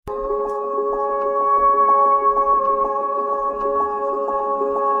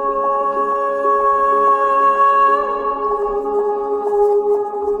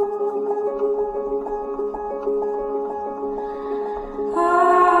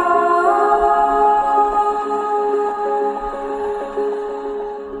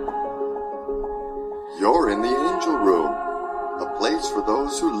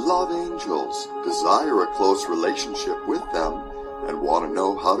close relationship with them and want to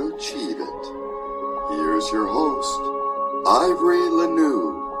know how to achieve it. Here's your host, Ivory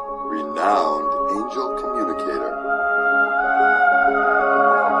Lanou, renowned angel communicator.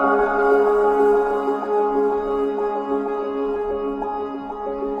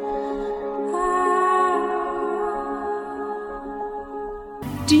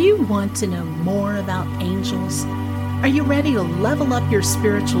 Do you want to know more about angels? Are you ready to level up your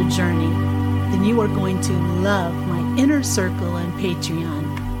spiritual journey? Then you are going to love my Inner Circle on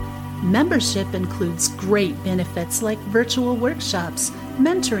Patreon. Membership includes great benefits like virtual workshops,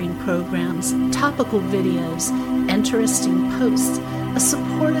 mentoring programs, topical videos, interesting posts, a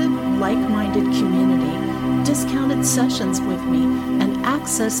supportive, like-minded community, discounted sessions with me, and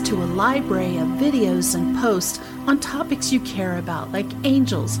access to a library of videos and posts on topics you care about like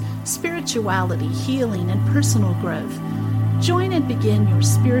angels, spirituality, healing, and personal growth. Join and begin your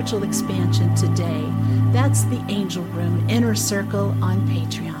spiritual expansion today. That's the Angel Room Inner Circle on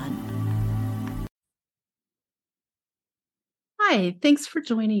Patreon. Hi, thanks for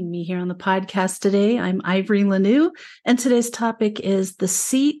joining me here on the podcast today. I'm Ivory Lanou, and today's topic is the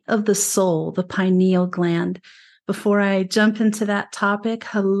seat of the soul, the pineal gland. Before I jump into that topic,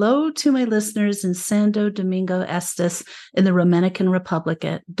 hello to my listeners in Santo Domingo Este in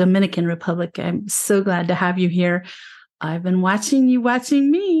the Dominican Republic. I'm so glad to have you here. I've been watching you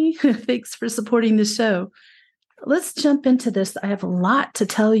watching me. Thanks for supporting the show. Let's jump into this. I have a lot to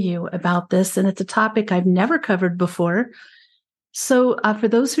tell you about this, and it's a topic I've never covered before. So for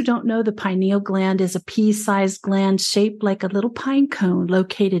those who don't know, the pineal gland is a pea-sized gland shaped like a little pine cone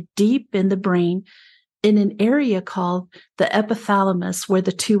located deep in the brain in an area called the epithalamus, where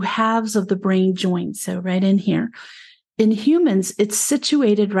the two halves of the brain join. So right in here. In humans, it's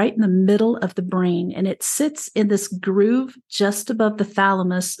situated right in the middle of the brain, and it sits in this groove just above the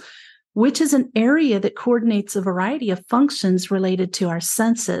thalamus, which is an area that coordinates a variety of functions related to our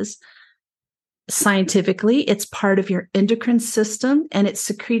senses. Scientifically, it's part of your endocrine system, and it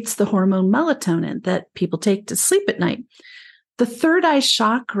secretes the hormone melatonin that people take to sleep at night. The third eye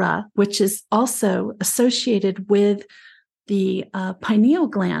chakra, which is also associated with the pineal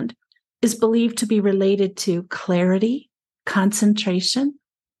gland, is believed to be related to clarity, concentration,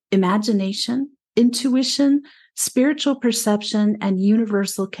 imagination, intuition, spiritual perception, and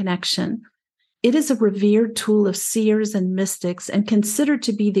universal connection. It is a revered tool of seers and mystics and considered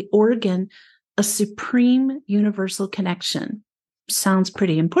to be the organ of supreme universal connection. Sounds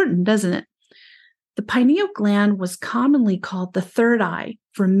pretty important, doesn't it? The pineal gland was commonly called the third eye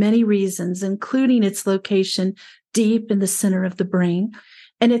for many reasons, including its location deep in the center of the brain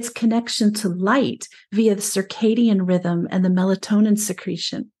and its connection to light via the circadian rhythm and the melatonin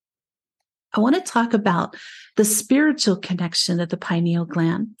secretion. I want to talk about the spiritual connection of the pineal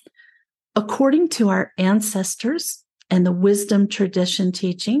gland. According to our ancestors and the wisdom tradition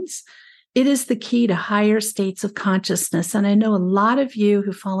teachings, it is the key to higher states of consciousness. And I know a lot of you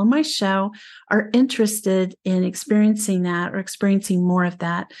who follow my show are interested in experiencing that or experiencing more of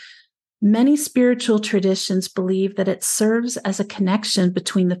that. Many spiritual traditions believe that it serves as a connection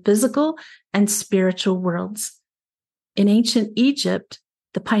between the physical and spiritual worlds. In ancient Egypt,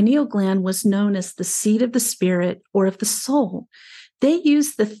 the pineal gland was known as the seat of the spirit or of the soul. They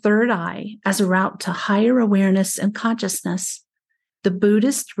used the third eye as a route to higher awareness and consciousness. The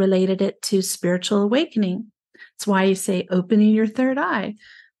Buddhists related it to spiritual awakening. That's why you say opening your third eye.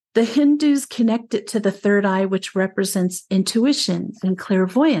 The Hindus connect it to the third eye, which represents intuition and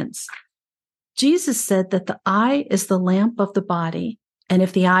clairvoyance. Jesus said that the eye is the lamp of the body, and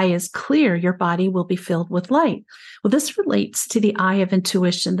if the eye is clear, your body will be filled with light. Well, this relates to the eye of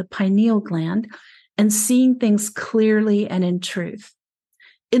intuition, the pineal gland, and seeing things clearly and in truth.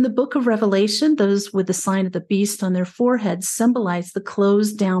 In the book of Revelation, those with the sign of the beast on their foreheads symbolize the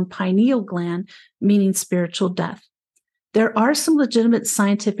closed down pineal gland, meaning spiritual death. There are some legitimate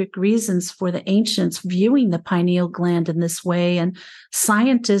scientific reasons for the ancients viewing the pineal gland in this way, and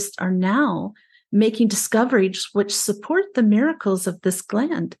scientists are now making discoveries which support the miracles of this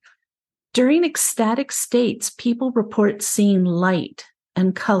gland. During ecstatic states, people report seeing light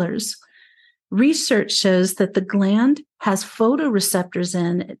and colors. Research shows that the gland has photoreceptors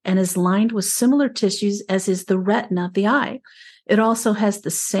in and is lined with similar tissues as is the retina of the eye. It also has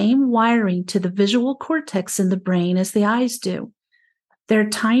the same wiring to the visual cortex in the brain as the eyes do. There are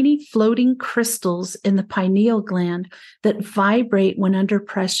tiny floating crystals in the pineal gland that vibrate when under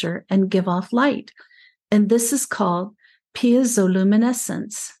pressure and give off light. And this is called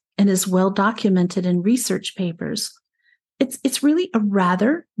piezoluminescence and is well documented in research papers. It's really a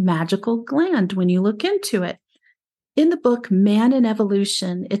rather magical gland when you look into it. In the book, Man and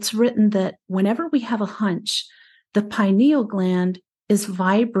Evolution, it's written that whenever we have a hunch, the pineal gland is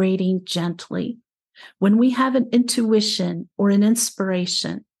vibrating gently. When we have an intuition or an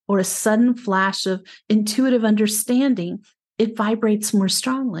inspiration or a sudden flash of intuitive understanding, it vibrates more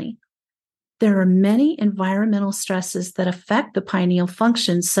strongly. There are many environmental stresses that affect the pineal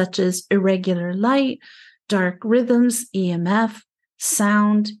function, such as irregular light, dark rhythms, EMF,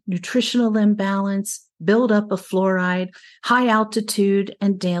 sound, nutritional imbalance, buildup of fluoride, high altitude,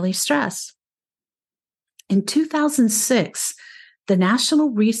 and daily stress. In 2006, the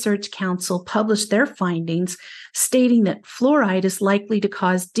National Research Council published their findings stating that fluoride is likely to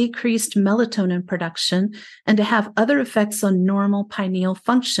cause decreased melatonin production and to have other effects on normal pineal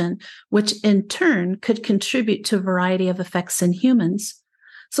function, which in turn could contribute to a variety of effects in humans.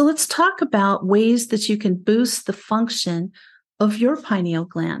 So let's talk about ways that you can boost the function of your pineal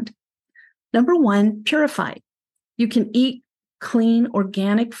gland. Number one, purify. You can eat clean,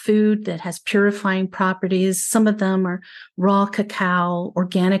 organic food that has purifying properties. Some of them are raw cacao,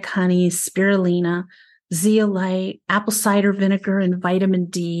 organic honey, spirulina, zeolite, apple cider vinegar, and vitamin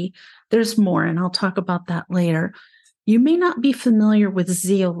D. There's more, and I'll talk about that later. You may not be familiar with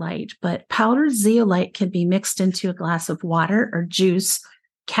zeolite, but powdered zeolite can be mixed into a glass of water or juice.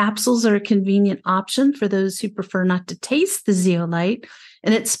 Capsules are a convenient option for those who prefer not to taste the zeolite,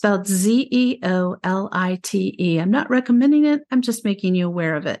 and it's spelled Zeolite. I'm not recommending it. I'm just making you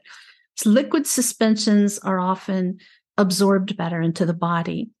aware of it. So liquid suspensions are often absorbed better into the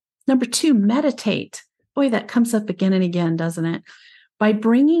body. Number two, meditate. Boy, that comes up again and again, doesn't it? By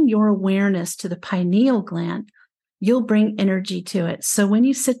bringing your awareness to the pineal gland, you'll bring energy to it. So when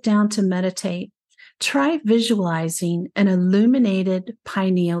you sit down to meditate, try visualizing an illuminated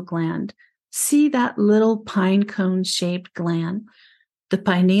pineal gland. See that little pine cone-shaped gland. The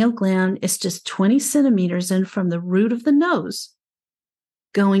pineal gland is just 20 centimeters in from the root of the nose,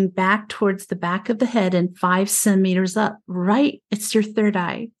 going back towards the back of the head and 5 centimeters up. Right, it's your third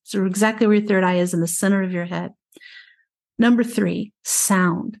eye. So exactly where your third eye is, in the center of your head. Number three,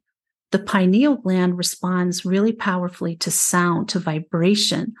 sound. The pineal gland responds really powerfully to sound, to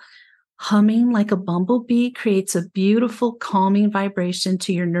vibration. Humming like a bumblebee creates a beautiful, calming vibration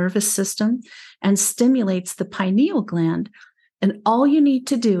to your nervous system and stimulates the pineal gland. And all you need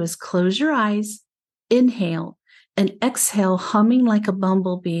to do is close your eyes, inhale, and exhale, humming like a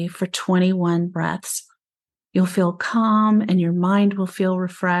bumblebee for 21 breaths. You'll feel calm and your mind will feel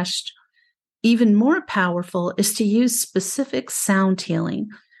refreshed. Even more powerful is to use specific sound healing.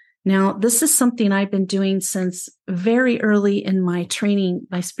 Now, this is something I've been doing since very early in my training,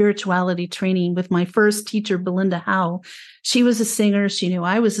 my spirituality training with my first teacher, Belinda Howe. She was a singer. She knew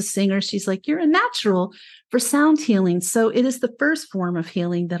I was a singer. She's like, you're a natural for sound healing. So it is the first form of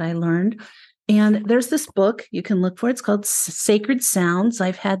healing that I learned. And there's this book you can look for. It's called Sacred Sounds.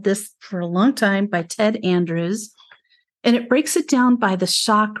 I've had this for a long time by Ted Andrews. And it breaks it down by the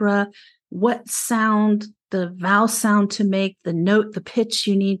chakra, what sound, the vowel sound to make, the note, the pitch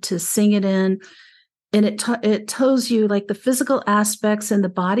you need to sing it in. And it tells you like the physical aspects in the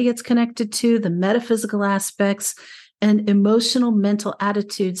body it's connected to, the metaphysical aspects, and emotional, mental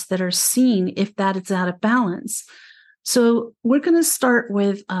attitudes that are seen if that is out of balance. So we're going to start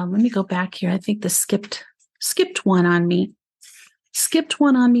with, let me go back here. I think this skipped one on me. Skipped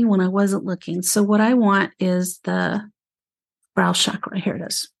one on me when I wasn't looking. So what I want is the brow chakra. Here it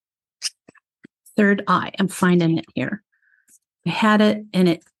is. Third eye. I'm finding it here. I had it and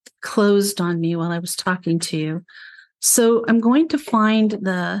it closed on me while I was talking to you. So I'm going to find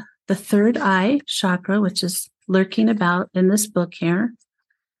the third eye chakra, which is lurking about in this book here.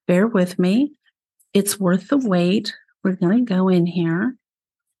 Bear with me. It's worth the wait. We're going to go in here.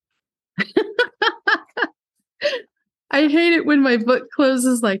 I hate it when my book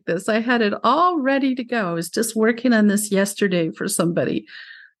closes like this. I had it all ready to go. I was just working on this yesterday for somebody.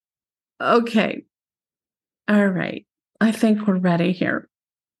 Okay. All right. I think we're ready here.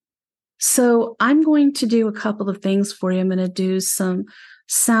 So I'm going to do a couple of things for you. I'm going to do some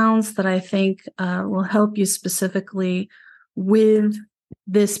sounds that I think will help you specifically with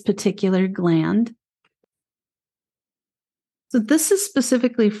this particular gland. So this is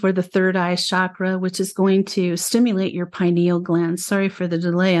specifically for the third eye chakra, which is going to stimulate your pineal gland. Sorry for the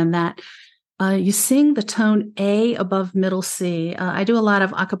delay on that. You sing the tone A above middle C. I do a lot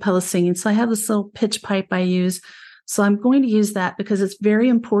of a cappella singing, so I have this little pitch pipe I use. So I'm going to use that because it's very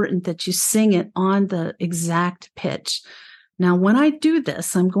important that you sing it on the exact pitch. Now, when I do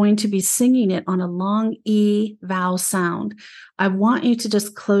this, I'm going to be singing it on a long E vowel sound. I want you to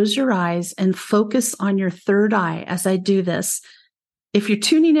just close your eyes and focus on your third eye as I do this. If you're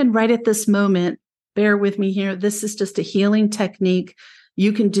tuning in right at this moment, bear with me here. This is just a healing technique.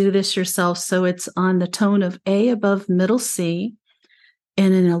 You can do this yourself. So it's on the tone of A above middle C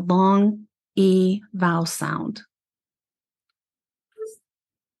and in a long E vowel sound.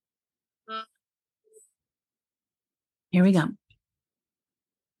 Here we go.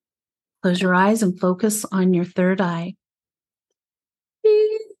 Close your eyes and focus on your third eye.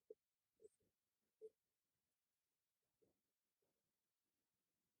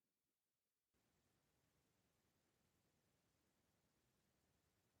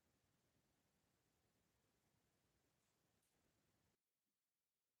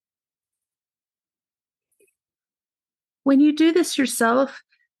 When you do this yourself,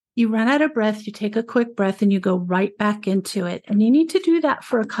 you run out of breath, you take a quick breath, and you go right back into it. And you need to do that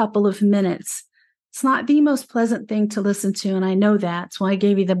for a couple of minutes. It's not the most pleasant thing to listen to, and I know that. That's why I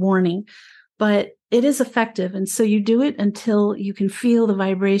gave you the warning. But it is effective. And so you do it until you can feel the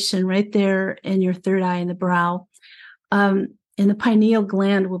vibration right there in your third eye in the brow. And the pineal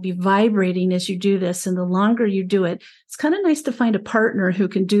gland will be vibrating as you do this. And the longer you do it, it's kind of nice to find a partner who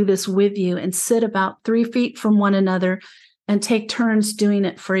can do this with you and sit about 3 feet from one another and take turns doing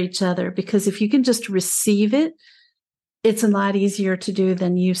it for each other. Because if you can just receive it, it's a lot easier to do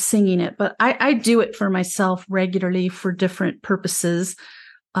than you singing it. But I do it for myself regularly for different purposes.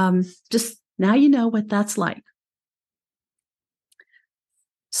 Just now you know what that's like.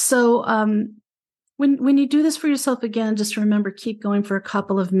 So when you do this for yourself again, just remember, keep going for a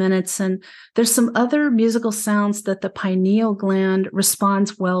couple of minutes. And there's some other musical sounds that the pineal gland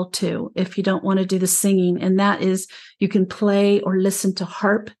responds well to if you don't want to do the singing. And that is, you can play or listen to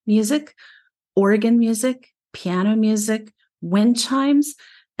harp music, organ music, piano music, wind chimes,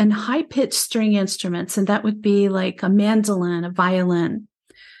 and high-pitched string instruments. And that would be like a mandolin, a violin,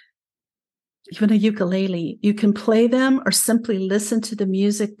 even a ukulele. You can play them or simply listen to the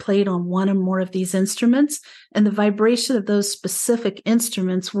music played on one or more of these instruments. And the vibration of those specific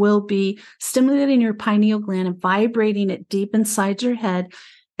instruments will be stimulating your pineal gland and vibrating it deep inside your head,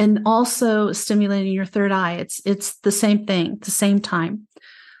 and also stimulating your third eye. It's the same thing, at the same time.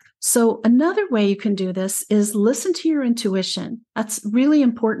 So another way you can do this is listen to your intuition. That's really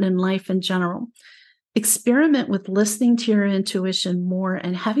important in life in general. Experiment with listening to your intuition more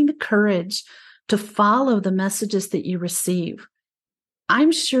and having the courage to follow the messages that you receive.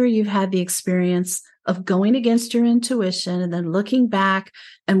 I'm sure you've had the experience of going against your intuition and then looking back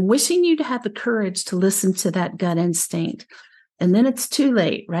and wishing you'd had the courage to listen to that gut instinct. And then it's too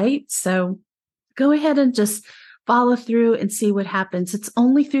late, right? So go ahead and just follow through and see what happens. It's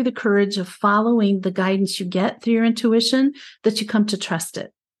only through the courage of following the guidance you get through your intuition that you come to trust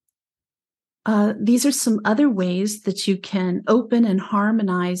it. These are some other ways that you can open and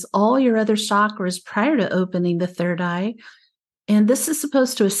harmonize all your other chakras prior to opening the third eye. And this is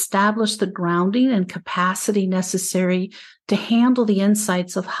supposed to establish the grounding and capacity necessary to handle the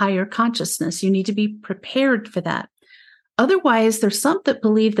insights of higher consciousness. You need to be prepared for that. Otherwise, there's some that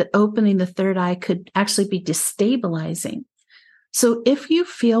believe that opening the third eye could actually be destabilizing. So if you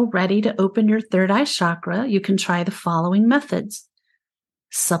feel ready to open your third eye chakra, you can try the following methods.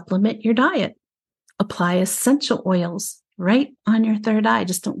 Supplement your diet. Apply essential oils right on your third eye.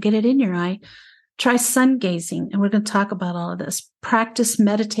 Just don't get it in your eye. Try sun gazing, and we're going to talk about all of this. Practice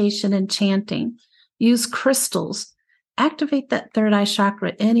meditation and chanting. Use crystals. Activate that third eye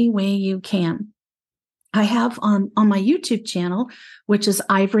chakra any way you can. I have on my YouTube channel, which is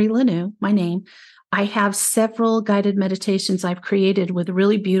Ivory Lanou, my name, I have several guided meditations I've created with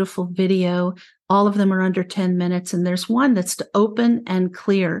really beautiful video. All of them are under 10 minutes. And there's one that's to open and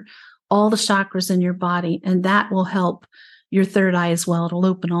clear all the chakras in your body. And that will help your third eye as well. It'll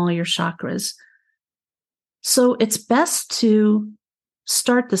open all your chakras. So it's best to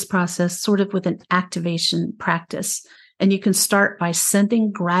start this process sort of with an activation practice. And you can start by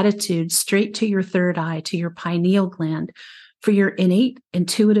sending gratitude straight to your third eye, to your pineal gland, for your innate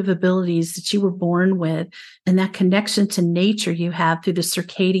intuitive abilities that you were born with, and that connection to nature you have through the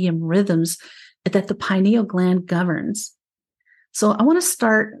circadian rhythms that the pineal gland governs. So I want to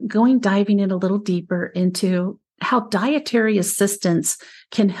start diving in a little deeper into how dietary assistance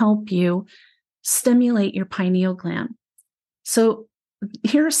can help you stimulate your pineal gland. So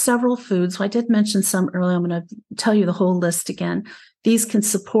here are several foods. I did mention some earlier. I'm going to tell you the whole list again. These can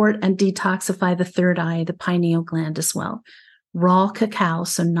support and detoxify the third eye, the pineal gland as well. Raw cacao,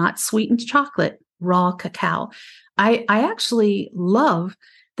 so not sweetened chocolate, raw cacao. I actually love,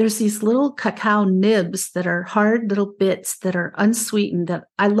 there's these little cacao nibs that are hard little bits that are unsweetened that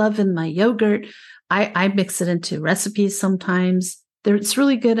I love in my yogurt. I mix it into recipes sometimes. It's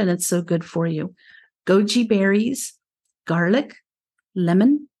really good, and it's so good for you. Goji berries, garlic,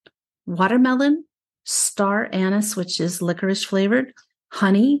 lemon, watermelon, star anise, which is licorice flavored,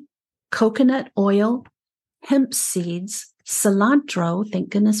 honey, coconut oil, hemp seeds, cilantro, thank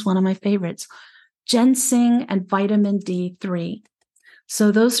goodness, one of my favorites, ginseng, and vitamin D3.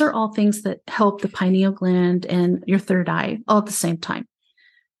 So those are all things that help the pineal gland and your third eye all at the same time.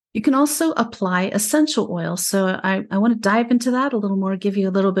 You can also apply essential oil. So I want to dive into that a little more, give you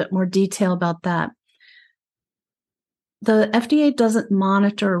a little bit more detail about that. The FDA doesn't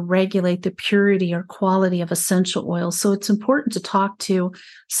monitor or regulate the purity or quality of essential oils. So it's important to talk to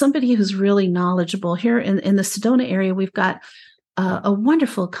somebody who's really knowledgeable. Here in the Sedona area, we've got a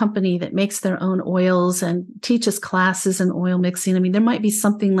wonderful company that makes their own oils and teaches classes in oil mixing. I mean, there might be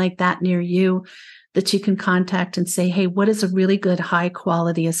something like that near you that you can contact and say, hey, what is a really good high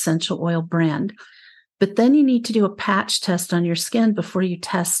quality essential oil brand? But then you need to do a patch test on your skin before you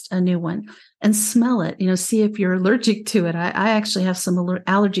test a new one and smell it, see if you're allergic to it. I actually have some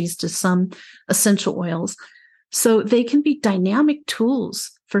allergies to some essential oils. So they can be dynamic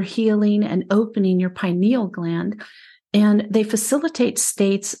tools for healing and opening your pineal gland, and they facilitate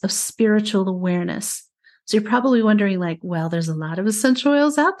states of spiritual awareness. So you're probably wondering, well, there's a lot of essential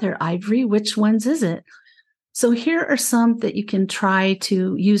oils out there. Ivory, which ones is it? So here are some that you can try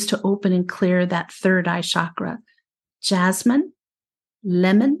to use to open and clear that third eye chakra: jasmine,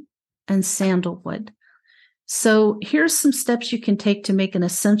 lemon, and sandalwood. So here's some steps you can take to make an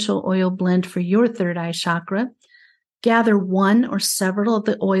essential oil blend for your third eye chakra. Gather one or several of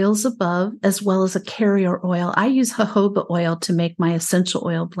the oils above, as well as a carrier oil. I use jojoba oil to make my essential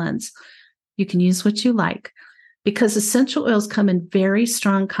oil blends. You can use what you like, because essential oils come in very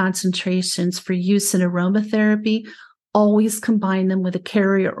strong concentrations for use in aromatherapy. Always combine them with a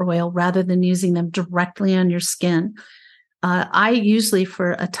carrier oil rather than using them directly on your skin. I usually,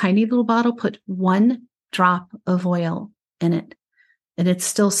 for a tiny little bottle, put 1 drop of oil in it, and it's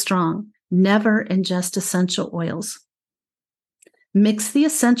still strong. Never ingest essential oils. Mix the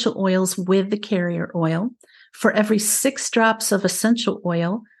essential oils with the carrier oil. For every 6 drops of essential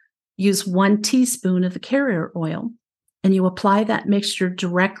oil, use 1 teaspoon of the carrier oil, and you apply that mixture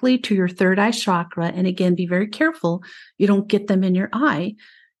directly to your third eye chakra. And again, be very careful you don't get them in your eye.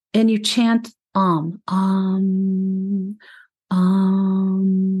 And you chant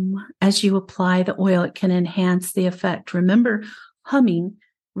as you apply the oil. It can enhance the effect. Remember, humming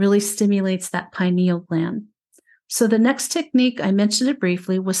really stimulates that pineal gland. So the next technique, I mentioned it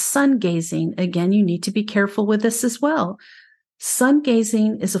briefly, was sun gazing. Again, you need to be careful with this as well. Sun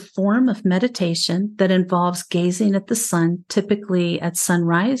gazing is a form of meditation that involves gazing at the sun, typically at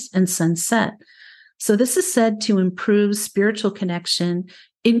sunrise and sunset. So this is said to improve spiritual connection,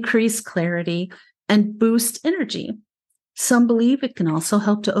 increase clarity, and boost energy. Some believe it can also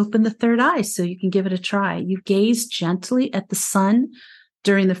help to open the third eye, so you can give it a try. You gaze gently at the sun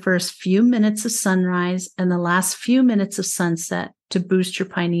during the first few minutes of sunrise and the last few minutes of sunset to boost your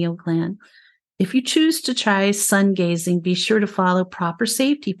pineal gland. If you choose to try sun gazing, be sure to follow proper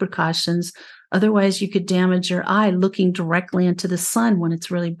safety precautions. Otherwise, you could damage your eye looking directly into the sun when it's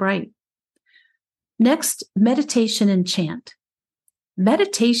really bright. Next, meditation and chant.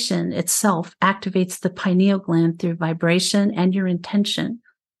 Meditation itself activates the pineal gland through vibration and your intention.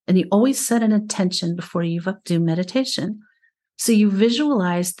 And you always set an intention before you do meditation. So you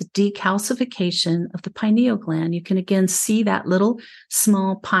visualize the decalcification of the pineal gland. You can again see that little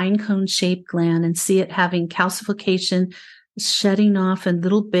small pine cone shaped gland and see it having calcification, shedding off in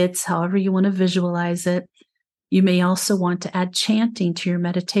little bits, however you want to visualize it. You may also want to add chanting to your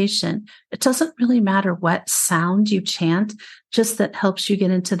meditation. It doesn't really matter what sound you chant, just that helps you get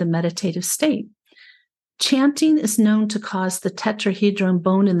into the meditative state. Chanting is known to cause the tetrahedron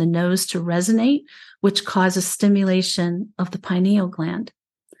bone in the nose to resonate, which causes stimulation of the pineal gland.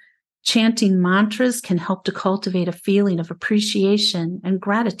 Chanting mantras can help to cultivate a feeling of appreciation and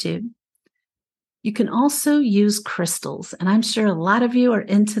gratitude. You can also use crystals, and I'm sure a lot of you are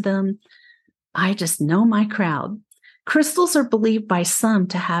into them. I just know my crowd. Crystals are believed by some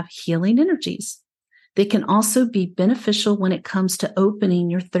to have healing energies. They can also be beneficial when it comes to opening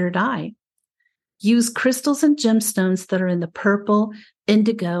your third eye. Use crystals and gemstones that are in the purple,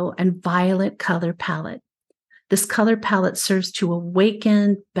 indigo, and violet color palette. This color palette serves to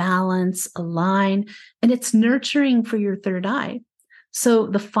awaken, balance, align, and it's nurturing for your third eye. So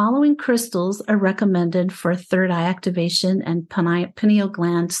the following crystals are recommended for third eye activation and pineal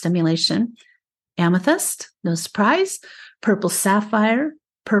gland stimulation: amethyst, no surprise, purple sapphire,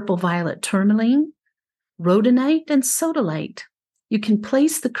 purple violet tourmaline, rhodonite, and sodalite. You can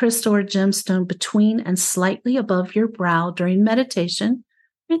place the crystal or gemstone between and slightly above your brow during meditation,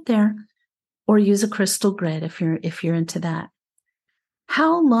 right there, or use a crystal grid if you're into that.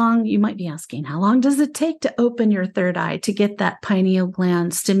 How long, you might be asking, how long does it take to open your third eye to get that pineal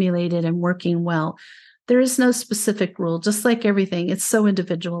gland stimulated and working well? There is no specific rule, just like everything. It's so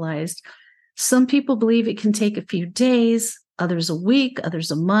individualized. Some people believe it can take a few days, others a week,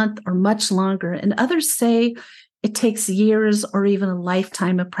 others a month, or much longer. And others say it takes years or even a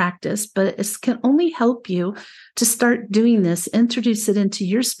lifetime of practice, but it can only help you to start doing this, introduce it into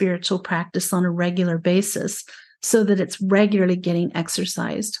your spiritual practice on a regular basis so that it's regularly getting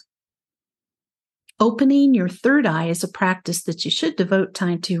exercised. Opening your third eye is a practice that you should devote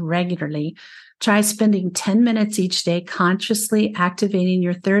time to regularly. Try spending 10 minutes each day consciously activating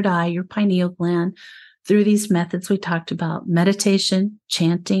your third eye, your pineal gland, through these methods we talked about: meditation,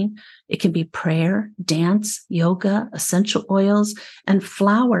 chanting. It can be prayer, dance, yoga, essential oils, and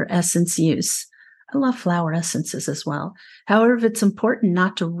flower essence use. I love flower essences as well. However, it's important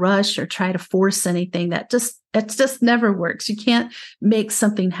not to rush or try to force anything. It just never works. You can't make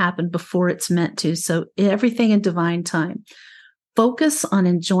something happen before it's meant to. So everything in divine time. Focus on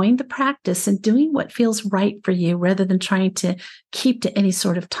enjoying the practice and doing what feels right for you rather than trying to keep to any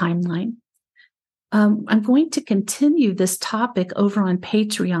sort of timeline. I'm going to continue this topic over on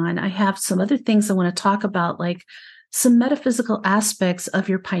Patreon. I have some other things I want to talk about, like some metaphysical aspects of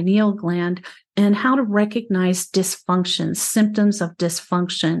your pineal gland and how to recognize dysfunction, symptoms of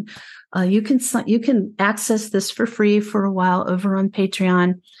dysfunction. You can access this for free for a while over on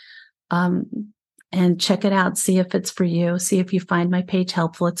Patreon, and check it out. See if it's for you. See if you find my page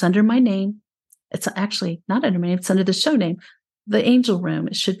helpful. It's under my name. It's actually not under my name. It's under the show name, The Angel Room.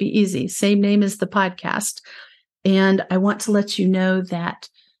 It should be easy. Same name as the podcast. And I want to let you know that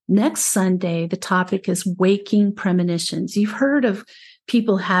next Sunday, the topic is waking premonitions. You've heard of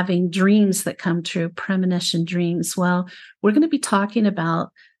people having dreams that come true, premonition dreams. Well, we're going to be talking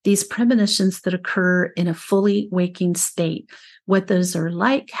about these premonitions that occur in a fully waking state, what those are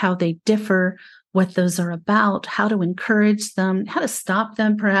like, how they differ, what those are about, how to encourage them, how to stop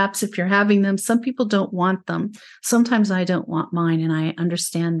them, perhaps if you're having them. Some people don't want them. Sometimes I don't want mine, and I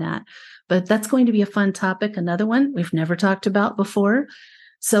understand that. But that's going to be a fun topic, another one we've never talked about before.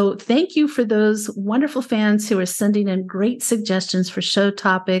 So thank you for those wonderful fans who are sending in great suggestions for show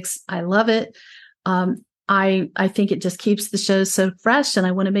topics. I love it. I think it just keeps the show so fresh, and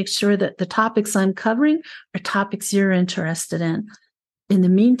I want to make sure that the topics I'm covering are topics you're interested in. In the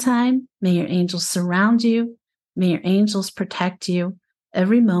meantime, may your angels surround you. May your angels protect you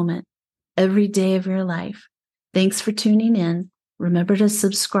every moment, every day of your life. Thanks for tuning in. Remember to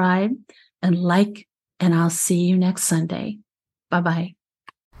subscribe and like, and I'll see you next Sunday. Bye-bye.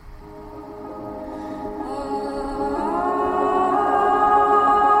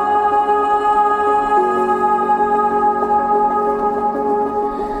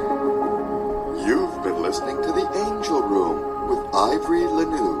 You've been listening to The Angel Room with Ivory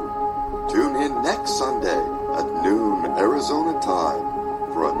Lanou. Tune in next Sunday at noon Arizona time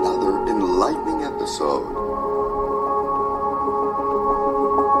for another enlightening episode.